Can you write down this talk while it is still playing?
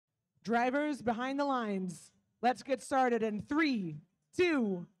Drivers behind the lines. Let's get started in 3,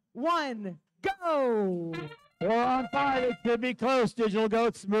 2, 1, go! 4 on 5. It could be close. Digital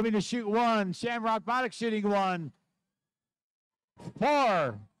Goats moving to shoot 1. Shamrock Robotics shooting 1.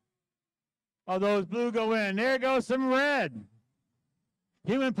 4 of those blue go in. There goes some red.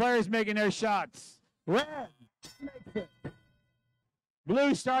 Human players making their shots. Red makes it.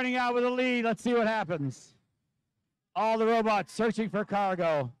 Blue starting out with a lead. Let's see what happens. All the robots searching for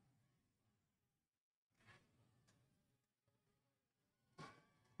cargo.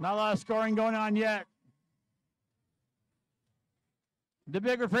 Not a lot of scoring going on yet. The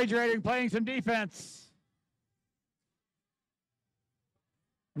big refrigerator playing some defense.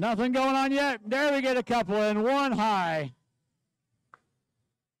 Nothing going on yet. There we get a couple in. 1 high.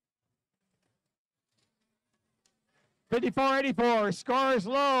 54-84. Score is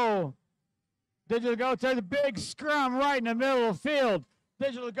low. Digital Goats has a big scrum right in the middle of the field.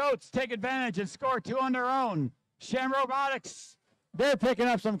 Digital Goats take advantage and score 2 on their own. Shamrock Robotics, they're picking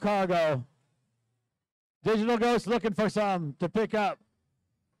up some cargo. Digital Goats looking for some to pick up.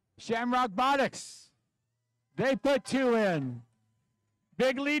 Shamrock Robotics, they put 2 in.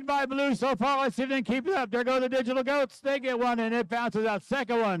 Big lead by Blue so far. Let's see if they can keep it up. There go the Digital Goats. They get 1 and it bounces out.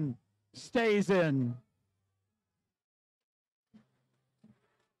 Second one stays in.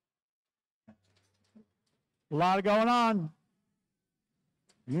 A lot going on.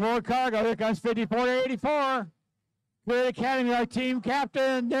 More cargo. Here comes 54-84. Good Academy, our team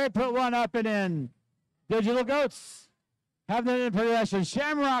captain. They put 1 up and in. Digital Goats have them in possession.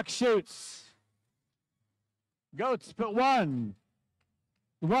 Shamrock shoots. Goats put 1.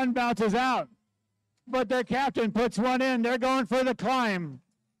 1 bounces out. But their captain puts 1 in. They're going for the climb.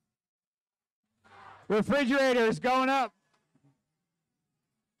 Refrigerators going up.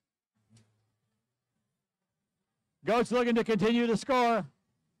 Goats looking to continue to score.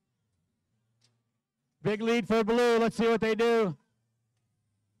 Big lead for Blue. Let's see what they do.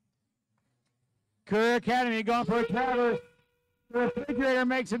 Career Academy going for a traverse. The refrigerator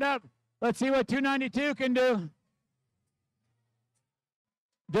makes it up. Let's see what 292 can do.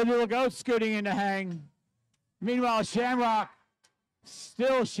 Digital Goats scooting into hang. Meanwhile, Shamrock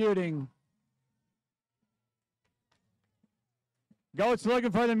still shooting. Goats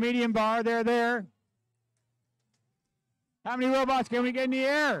looking for the medium bar. They're there. How many robots can we get in the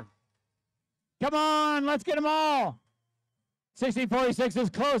air? Come on, let's get them all. 1646 is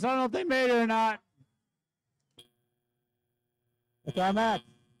close. I don't know if they made it or not. That's our match.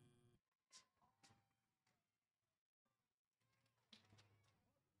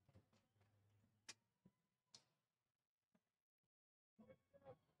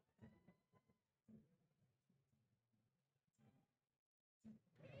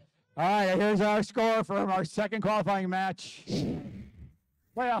 All right, here's our score from our second qualifying match.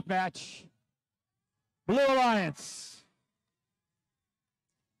 Playoff match. Blue Alliance,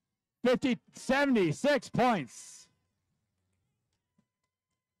 76 points.